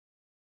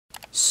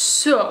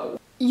So,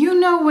 you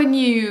know when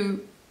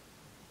you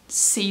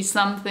see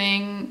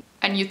something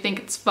and you think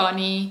it's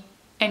funny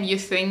and you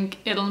think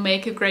it'll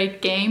make a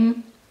great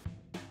game?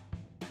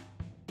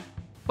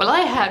 Well,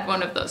 I had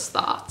one of those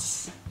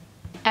thoughts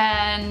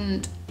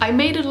and I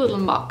made a little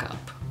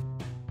mock-up.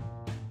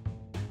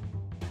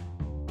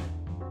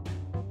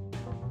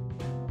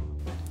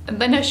 And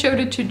then I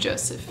showed it to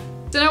Joseph.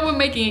 So now we're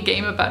making a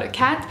game about a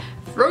cat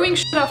throwing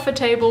shit off a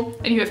table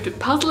and you have to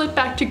puzzle it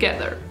back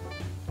together.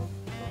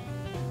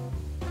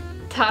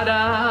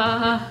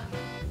 Ta-da!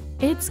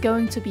 It's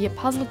going to be a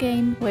puzzle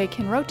game where you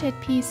can rotate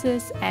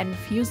pieces and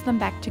fuse them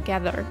back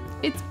together.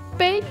 It's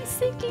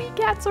basically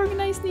cats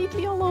organized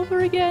neatly all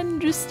over again,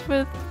 just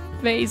with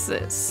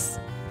vases.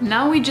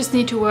 Now we just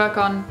need to work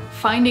on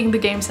finding the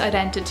game's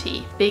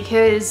identity,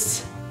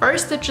 because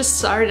first it just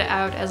started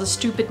out as a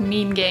stupid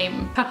meme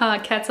game. Haha,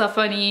 cats are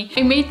funny.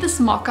 I made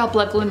this mock-up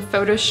level in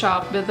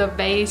Photoshop with a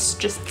vase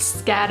just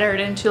scattered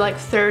into like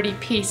 30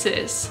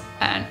 pieces.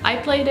 And I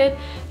played it,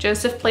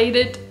 Joseph played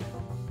it,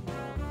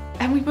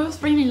 and we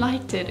both really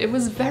liked it. It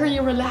was very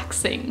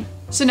relaxing.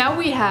 So now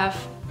we have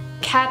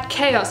cat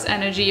chaos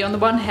energy on the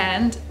one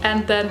hand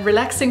and then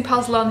relaxing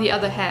puzzle on the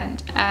other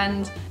hand.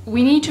 And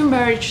we need to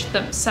merge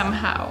them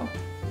somehow.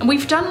 And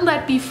we've done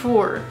that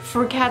before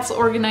for cats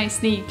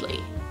organized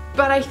neatly.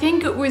 But I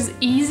think it was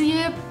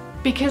easier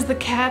because the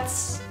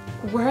cats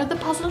were the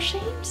puzzle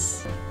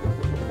shapes.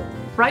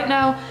 Right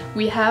now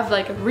we have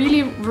like a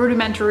really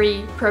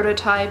rudimentary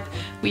prototype.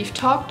 We've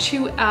talked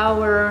to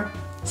our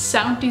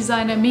sound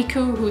designer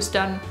Miku, who's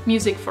done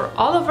music for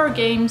all of our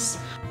games.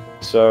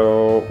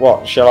 So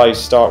what, shall I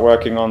start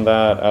working on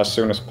that as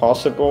soon as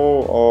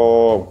possible,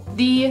 or?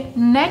 The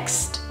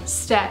next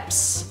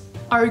steps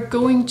are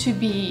going to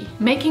be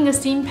making a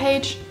scene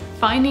page,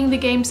 finding the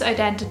game's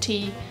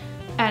identity,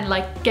 and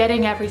like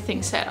getting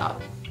everything set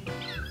up.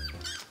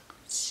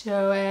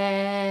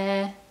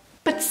 So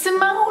but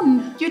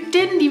Simone, you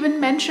didn't even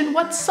mention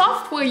what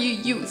software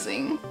you're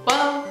using.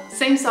 Well,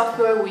 same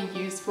software we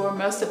use for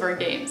most of our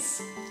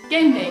games.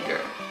 Gamemaker,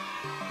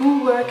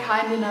 who were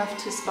kind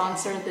enough to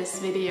sponsor this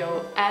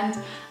video, and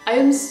I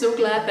am so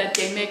glad that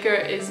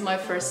Gamemaker is my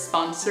first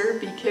sponsor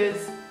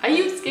because I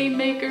use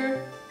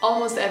Gamemaker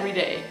almost every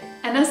day.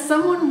 And as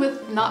someone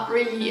with not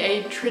really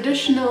a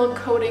traditional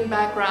coding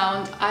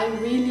background, I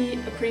really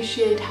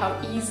appreciate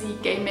how easy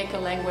Gamemaker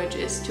language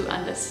is to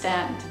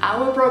understand.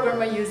 Our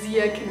programmer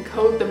Josia can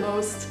code the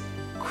most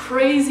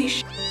crazy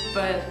shit,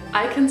 but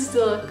I can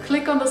still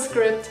click on the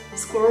script,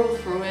 scroll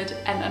through it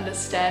and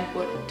understand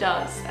what it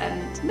does,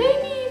 and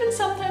maybe even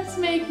sometimes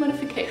make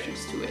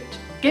modifications to it.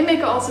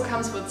 Gamemaker also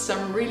comes with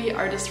some really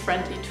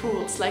artist-friendly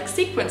tools like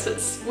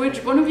sequences,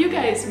 which one of you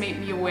guys made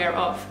me aware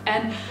of,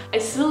 and I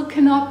still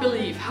cannot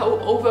believe how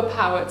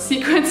overpowered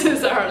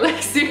sequences are,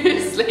 like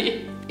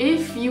seriously.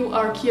 If you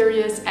are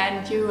curious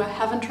and you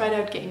haven't tried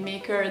out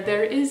Gamemaker,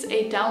 there is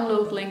a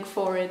download link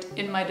for it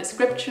in my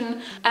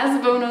description. As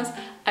a bonus,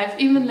 I've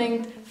even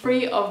linked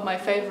 3 of my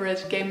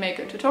favorite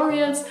Gamemaker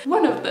tutorials.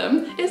 One of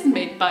them is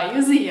made by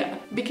Josia,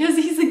 because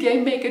he's a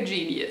Gamemaker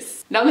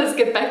genius. Now let's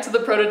get back to the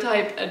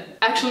prototype and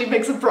actually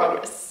make some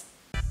progress.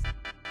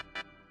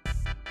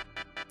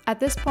 At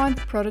this point,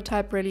 the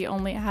prototype really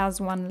only has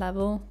one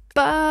level,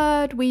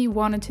 but we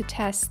wanted to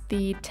test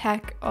the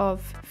tech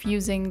of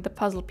fusing the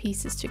puzzle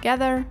pieces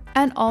together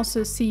and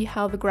also see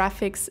how the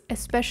graphics,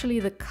 especially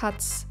the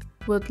cuts,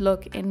 would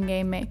look in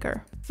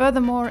Gamemaker.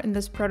 Furthermore, in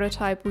this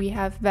prototype we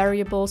have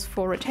variables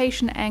for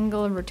rotation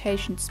angle,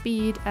 rotation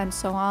speed, and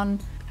so on.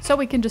 So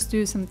we can just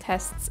do some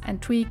tests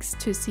and tweaks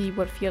to see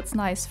what feels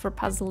nice for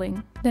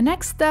puzzling. The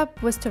next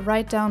step was to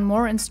write down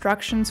more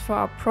instructions for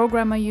our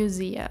programmer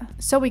Josia,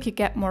 so we could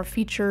get more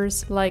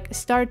features like a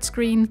start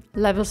screen,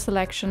 level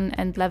selection,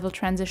 and level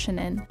transition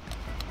in.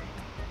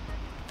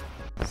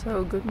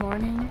 So good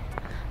morning.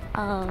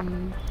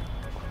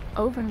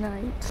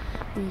 Overnight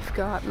we've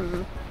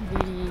gotten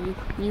the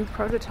new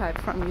prototype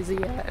from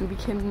Josia and we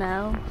can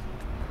now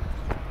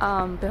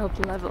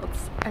build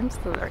levels. I'm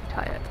still very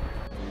tired.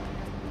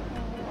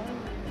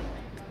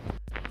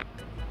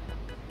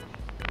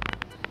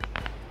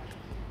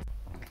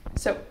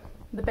 So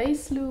the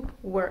base loop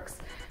works.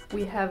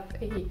 We have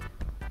a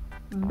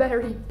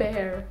very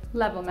bare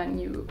level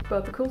menu,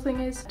 but the cool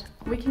thing is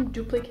we can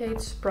duplicate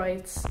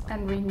sprites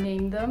and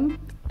rename them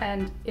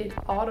and it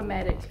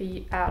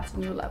automatically adds a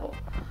new level.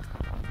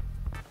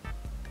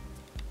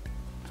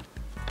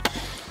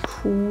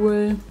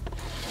 Cool.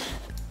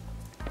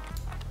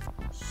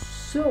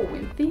 So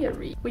in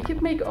theory, we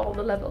could make all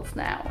the levels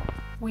now.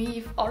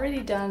 We've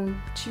already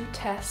done 2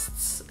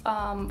 tests.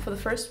 For the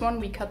first one,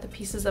 we cut the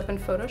pieces up in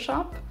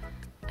Photoshop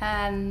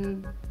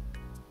and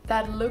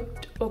that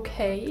looked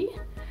okay.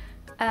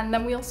 And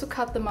then we also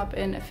cut them up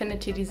in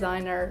Affinity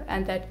Designer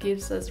and that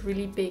gives us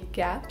really big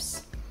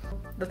gaps.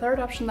 The third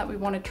option that we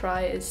want to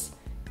try is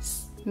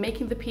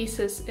making the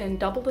pieces in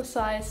double the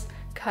size,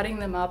 cutting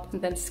them up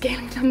and then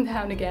scaling them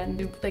down again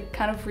to like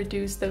kind of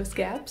reduce those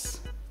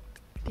gaps.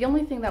 The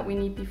only thing that we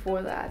need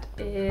before that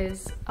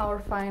is our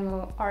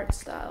final art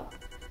style.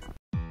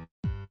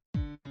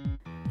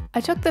 I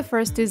took the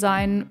first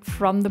design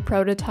from the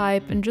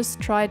prototype and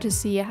just tried to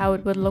see how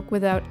it would look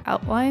without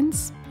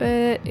outlines,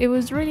 but it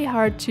was really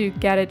hard to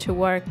get it to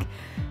work.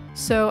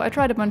 So I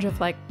tried a bunch of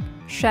like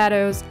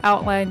shadows,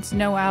 outlines,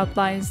 no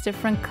outlines,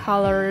 different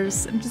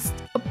colors, and just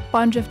a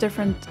bunch of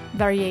different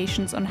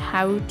variations on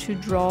how to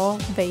draw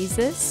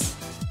vases.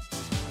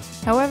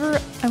 However,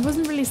 I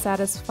wasn't really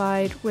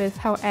satisfied with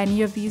how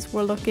any of these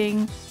were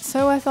looking,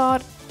 so I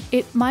thought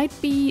it might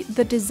be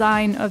the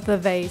design of the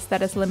vase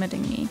that is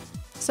limiting me.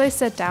 So I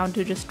sat down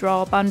to just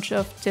draw a bunch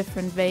of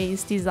different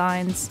vase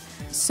designs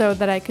so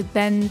that I could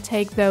then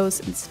take those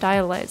and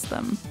stylize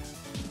them.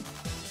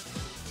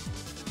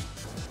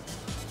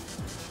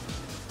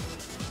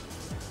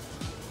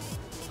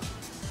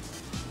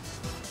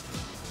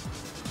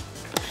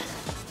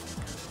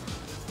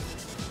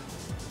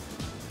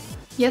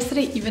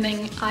 Yesterday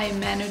evening I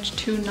managed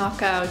to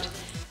knock out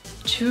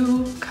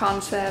 2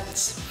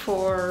 concepts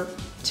for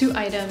 2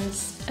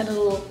 items, a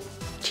little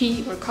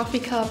tea or coffee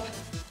cup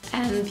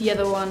and the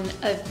other one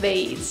a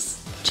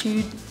vase.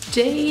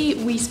 Today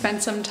we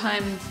spent some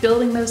time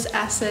building those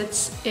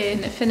assets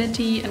in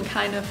Affinity and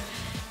kind of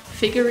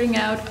figuring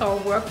out our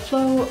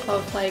workflow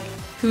of like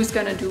who's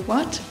gonna do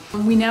what.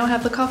 We now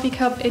have the coffee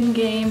cup in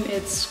game,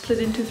 it's split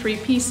into 3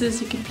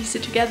 pieces, you can piece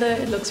it together,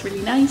 it looks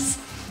really nice.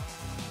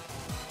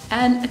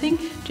 And I think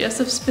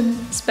Joseph's been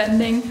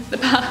spending the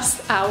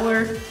past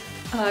hour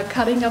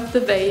cutting up the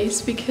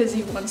vase because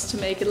he wants to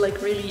make it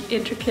like really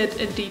intricate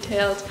and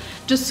detailed,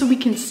 just so we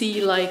can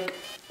see like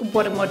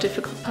what a more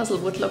difficult puzzle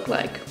would look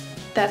like.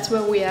 That's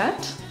where we're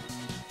at.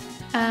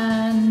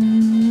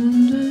 And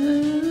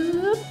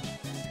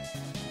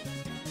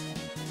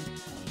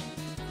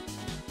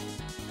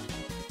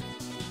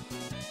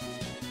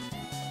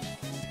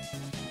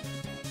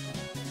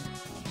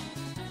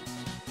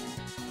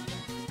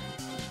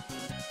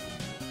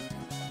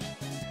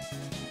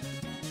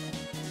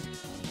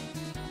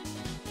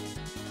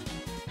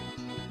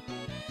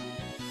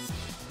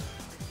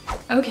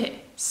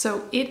okay,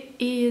 so it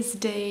is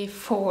day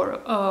 4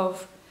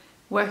 of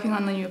working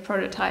on the new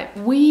prototype.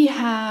 We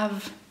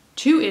have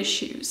 2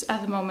 issues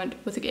at the moment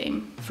with the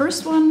game.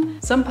 First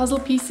one, some puzzle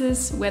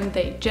pieces, when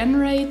they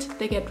generate,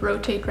 they get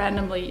rotated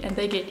randomly and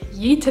they get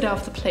yeeted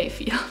off the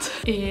playfield.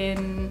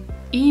 In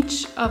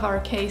each of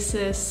our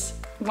cases,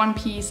 one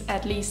piece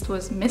at least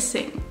was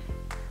missing,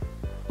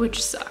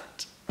 which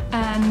sucked.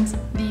 And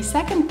the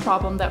second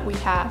problem that we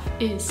have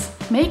is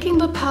making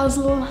the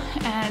puzzle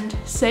and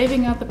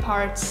saving out the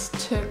parts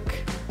took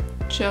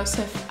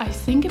Joseph, I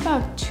think,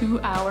 about 2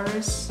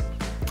 hours.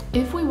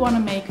 If we want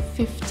to make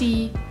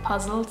 50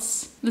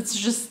 puzzles, it's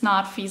just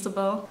not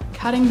feasible.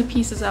 Cutting the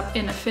pieces up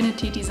in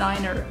Affinity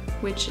Designer,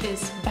 which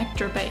is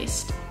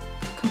vector-based,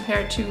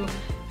 compared to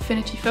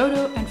Affinity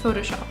Photo and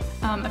Photoshop.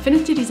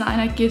 Affinity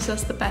Designer gives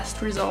us the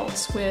best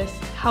results with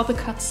how the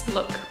cuts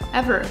look.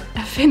 However,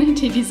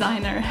 Affinity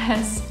Designer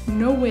has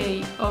no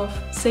way of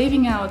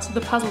saving out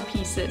the puzzle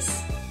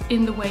pieces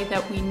in the way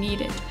that we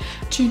need it.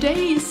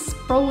 Today is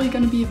probably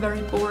going to be a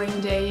very boring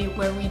day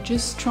where we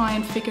just try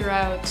and figure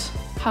out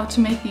how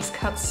to make these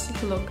cuts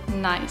look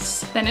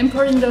nice. Then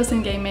importing those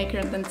in Gamemaker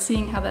and then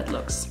seeing how that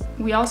looks.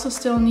 We also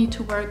still need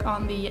to work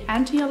on the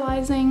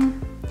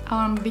anti-aliasing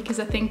because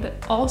I think that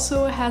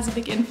also has a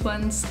big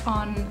influence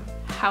on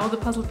how the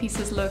puzzle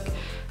pieces look.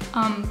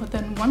 But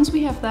then once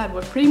we have that,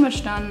 we're pretty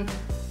much done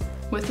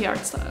with the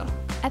art style.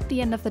 At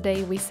the end of the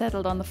day, we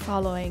settled on the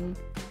following: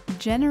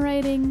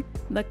 generating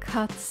the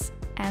cuts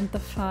and the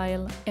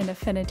file in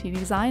Affinity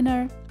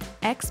Designer,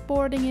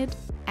 exporting it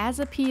as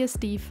a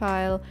PSD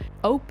file,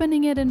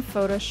 opening it in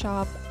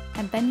Photoshop,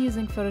 and then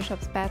using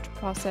Photoshop's batch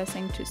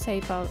processing to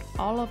save out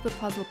all of the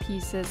puzzle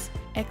pieces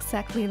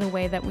exactly the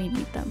way that we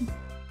need them.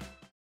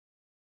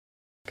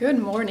 Good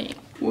morning.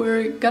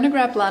 We're gonna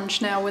grab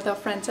lunch now with our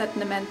friends at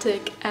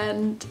Gamemaking,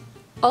 and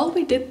all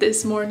we did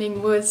this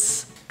morning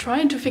was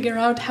trying to figure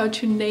out how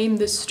to name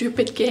this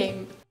stupid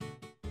game.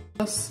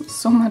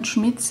 So much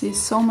Mizi,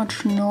 so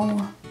much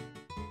NO.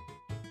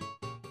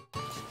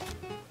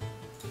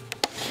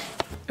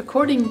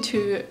 According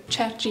to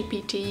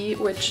ChatGPT,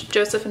 which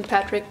Joseph and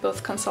Patrick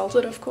both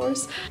consulted, of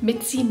course,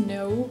 Mizi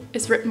NO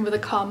is written with a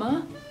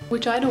comma,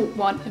 which I don't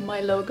want in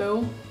my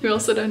logo. We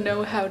also don't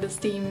know how the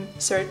Steam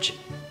search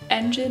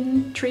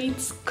engine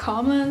treats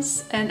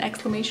commas and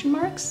exclamation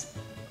marks.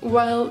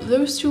 While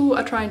those two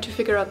are trying to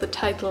figure out the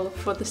title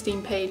for the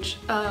Steam page,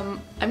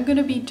 I'm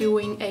gonna be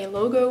doing a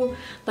logo,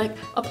 like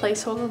a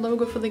placeholder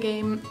logo for the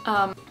game,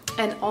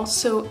 and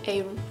also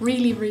a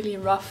really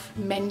rough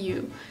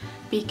menu,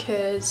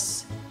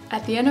 because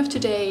at the end of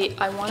today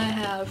I want to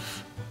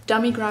have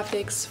dummy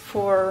graphics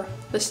for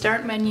the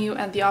start menu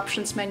and the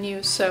options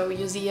menu so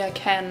Josia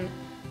can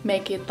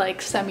make it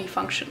like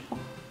semi-functional.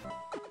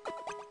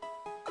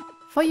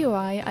 For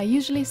UI, I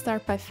usually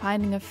start by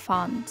finding a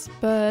font,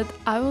 but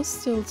I was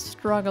still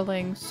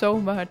struggling so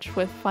much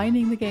with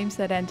finding the game's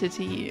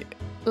identity.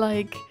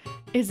 Like,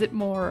 is it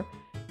more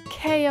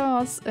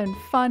chaos and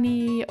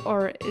funny,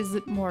 or is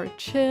it more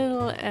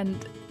chill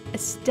and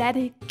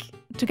aesthetic?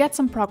 to get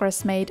some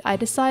progress made, I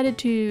decided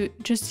to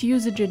just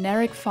use a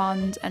generic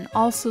font and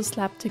also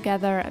slap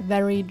together a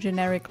very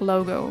generic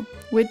logo,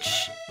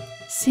 which,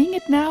 seeing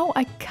it now,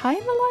 I kinda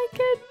like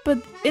it, but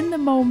in the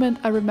moment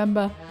I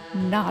remember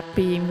not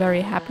being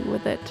very happy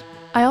with it.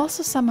 I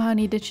also somehow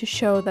needed to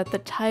show that the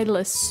title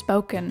is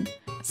spoken,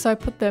 so I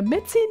put the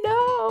Mizi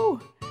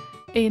NO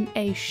in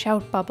a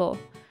shout bubble.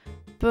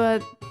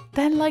 But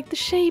then like the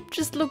shape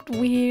just looked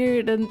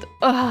weird and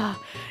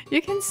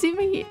you can see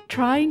me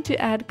trying to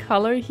add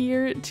color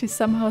here to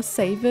somehow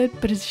save it,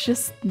 but it's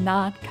just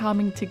not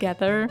coming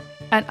together.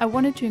 And I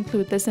wanted to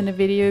include this in a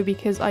video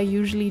because I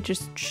usually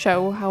just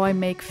show how I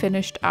make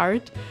finished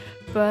art.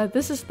 But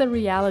this is the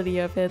reality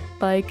of it.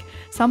 Like,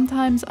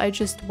 sometimes I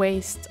just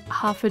waste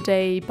half a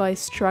day by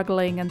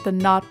struggling and then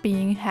not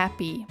being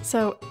happy.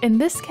 So in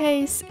this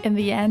case, in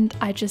the end,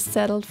 I just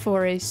settled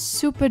for a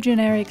super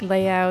generic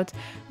layout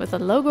with a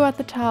logo at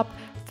the top,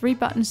 3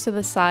 buttons to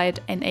the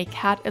side, and a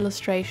cat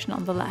illustration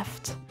on the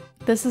left.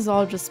 This is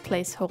all just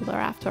placeholder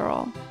after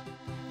all.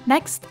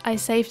 Next, I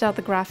saved out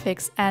the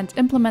graphics and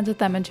implemented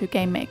them into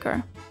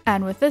Gamemaker.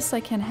 And with this,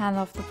 I can hand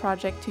off the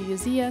project to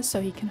Josia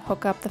so he can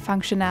hook up the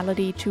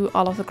functionality to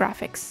all of the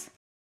graphics.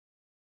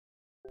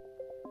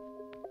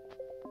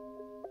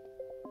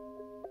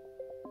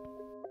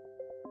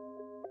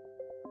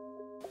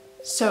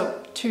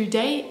 So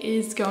today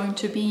is going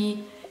to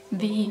be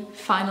the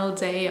final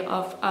day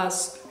of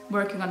us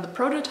working on the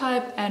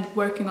prototype and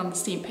working on the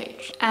Steam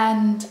page.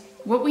 And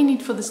what we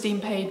need for the Steam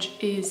page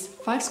is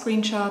 5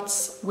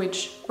 screenshots,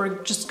 which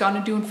we're just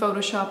gonna do in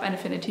Photoshop and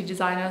Affinity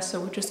Designer, so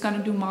we're just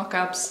gonna do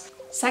mockups.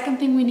 Second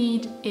thing we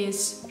need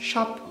is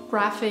shop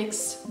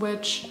graphics,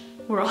 which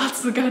we're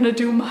also gonna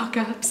do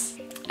mockups.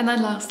 And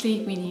then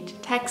lastly, we need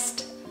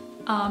text,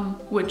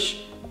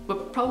 which we're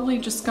probably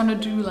just gonna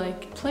do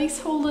like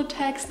placeholder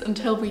text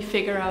until we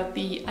figure out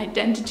the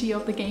identity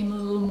of the game a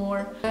little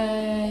more.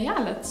 Yeah,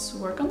 let's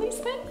work on these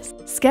things.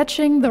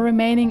 Sketching the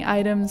remaining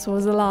items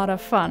was a lot of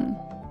fun.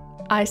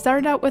 I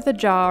started out with a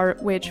jar,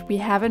 which we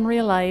have in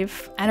real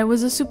life, and it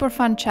was a super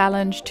fun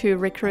challenge to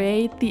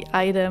recreate the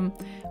item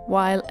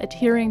while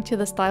adhering to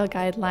the style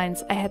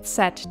guidelines I had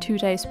set 2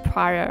 days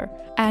prior,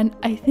 and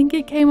I think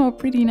it came out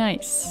pretty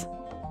nice.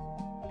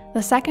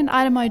 The second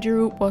item I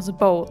drew was a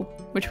bowl,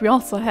 which we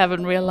also have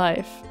in real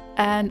life,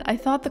 and I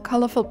thought the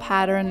colorful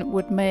pattern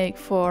would make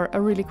for a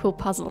really cool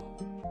puzzle.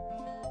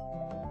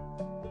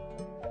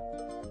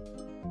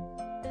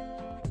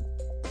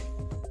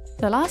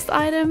 The last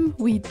item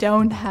we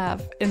don't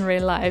have in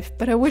real life,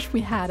 but I wish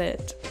we had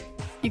it.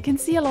 You can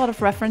see a lot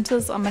of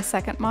references on my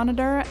second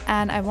monitor,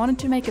 and I wanted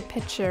to make a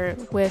picture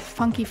with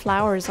funky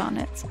flowers on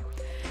it.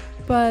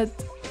 But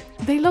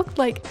they looked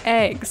like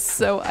eggs,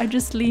 so I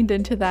just leaned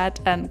into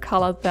that and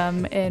colored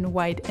them in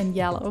white and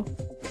yellow.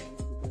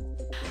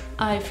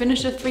 I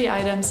finished the 3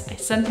 items, I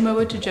sent them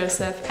over to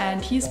Joseph,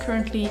 and he's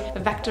currently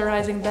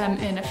vectorizing them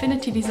in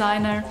Affinity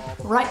Designer.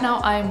 Right now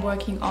I'm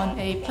working on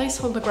a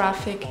placeholder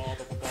graphic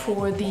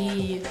for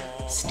the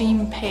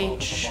Steam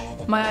page.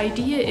 My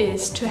idea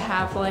is to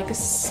have like a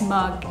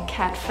smug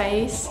cat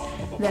face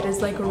that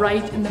is like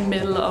right in the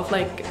middle of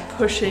like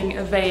pushing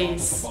a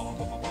vase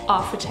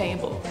off a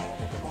table.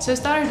 So I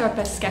started out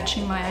by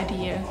sketching my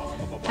idea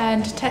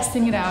and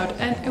testing it out,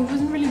 and it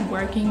wasn't really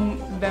working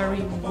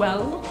very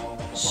well.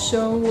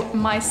 So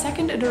my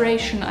second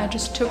iteration, I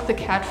just took the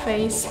cat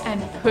face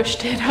and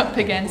pushed it up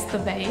against the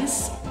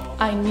vase.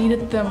 I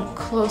needed them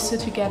closer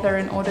together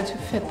in order to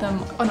fit them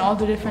on all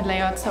the different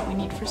layouts that we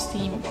need for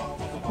Steam.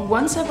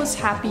 Once I was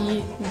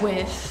happy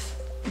with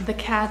the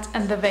cat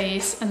and the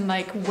vase and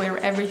like where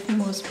everything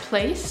was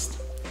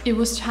placed, it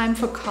was time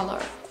for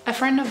color. A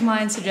friend of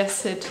mine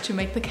suggested to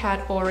make the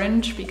cat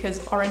orange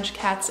because orange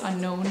cats are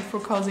known for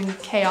causing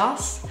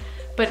chaos,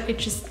 but it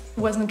just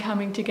wasn't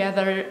coming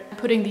together.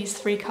 Putting these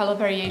 3 color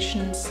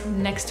variations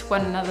next to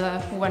one another,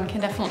 one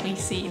can definitely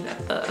see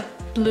that the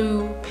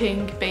blue,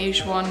 pink,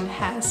 beige one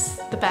has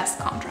the best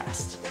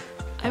contrast.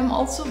 I'm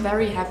also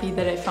very happy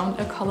that I found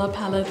a color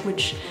palette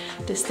which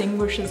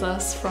distinguishes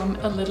us from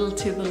A Little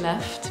to the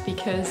Left,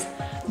 because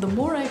the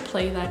more I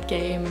play that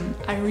game,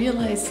 I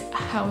realize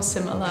how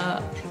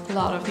similar a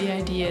lot of the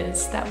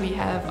ideas that we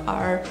have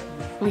are.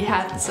 We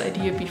had this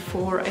idea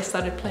before I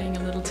started playing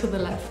A Little to the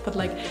Left, but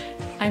like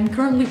I'm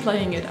currently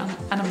playing it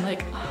and I'm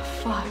like, oh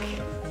fuck.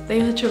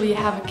 They literally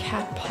have a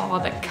cat paw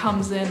that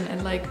comes in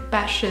and like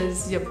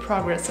bashes your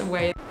progress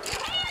away.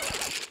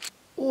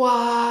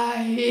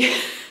 Why?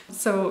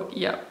 So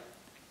yeah,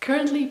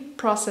 currently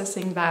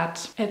processing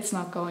that. It's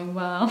not going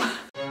well.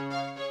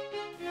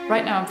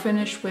 Right now I'm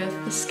finished with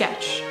the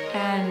sketch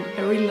and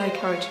I really like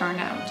how it turned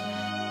out.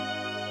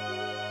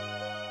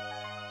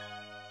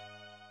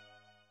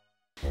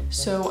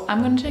 So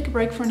I'm gonna take a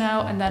break for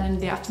now, and then in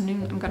the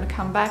afternoon I'm gonna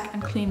come back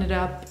and clean it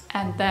up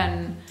and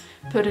then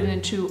put it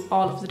into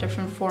all of the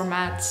different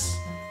formats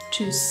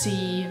to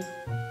see,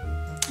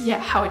 yeah,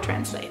 how it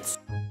translates.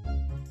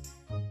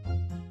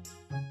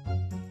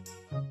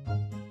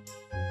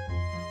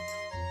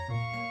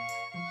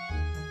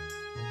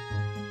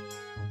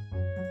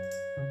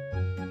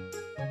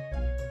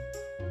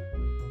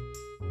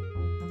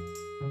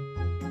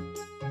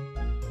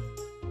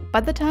 By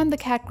the time the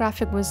cat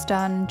graphic was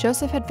done,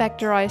 Joseph had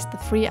vectorized the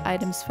 3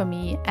 items for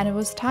me, and it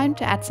was time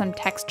to add some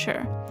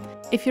texture.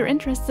 If you're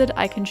interested,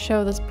 I can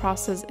show this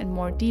process in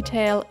more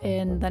detail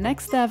in the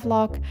next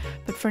devlog,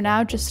 but for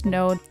now just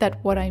know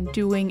that what I'm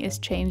doing is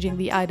changing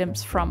the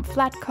items from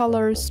flat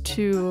colors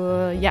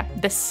to,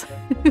 this.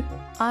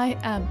 I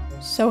am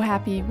so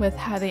happy with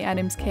how the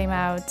items came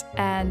out,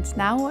 and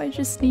now I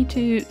just need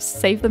to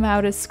save them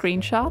out as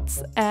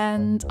screenshots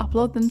and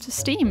upload them to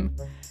Steam.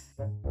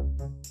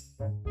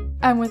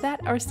 And with that,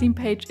 our Steam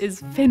page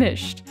is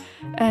finished.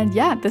 And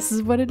yeah, this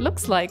is what it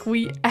looks like.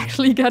 We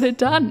actually got it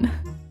done.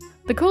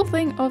 The cool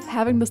thing of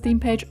having the Steam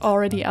page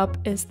already up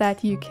is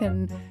that you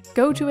can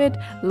go to it,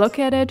 look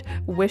at it,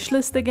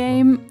 wishlist the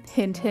game,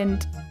 hint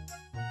hint.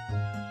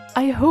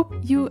 I hope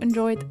you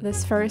enjoyed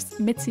this first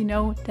Mizi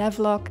NO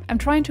devlog. I'm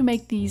trying to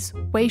make these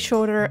way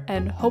shorter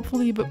and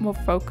hopefully a bit more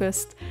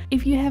focused.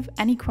 If you have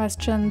any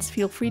questions,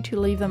 feel free to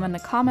leave them in the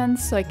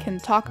comments so I can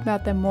talk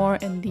about them more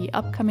in the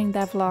upcoming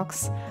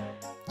devlogs.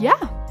 Yeah,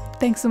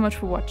 thanks so much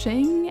for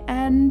watching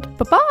and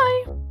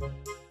bye-bye!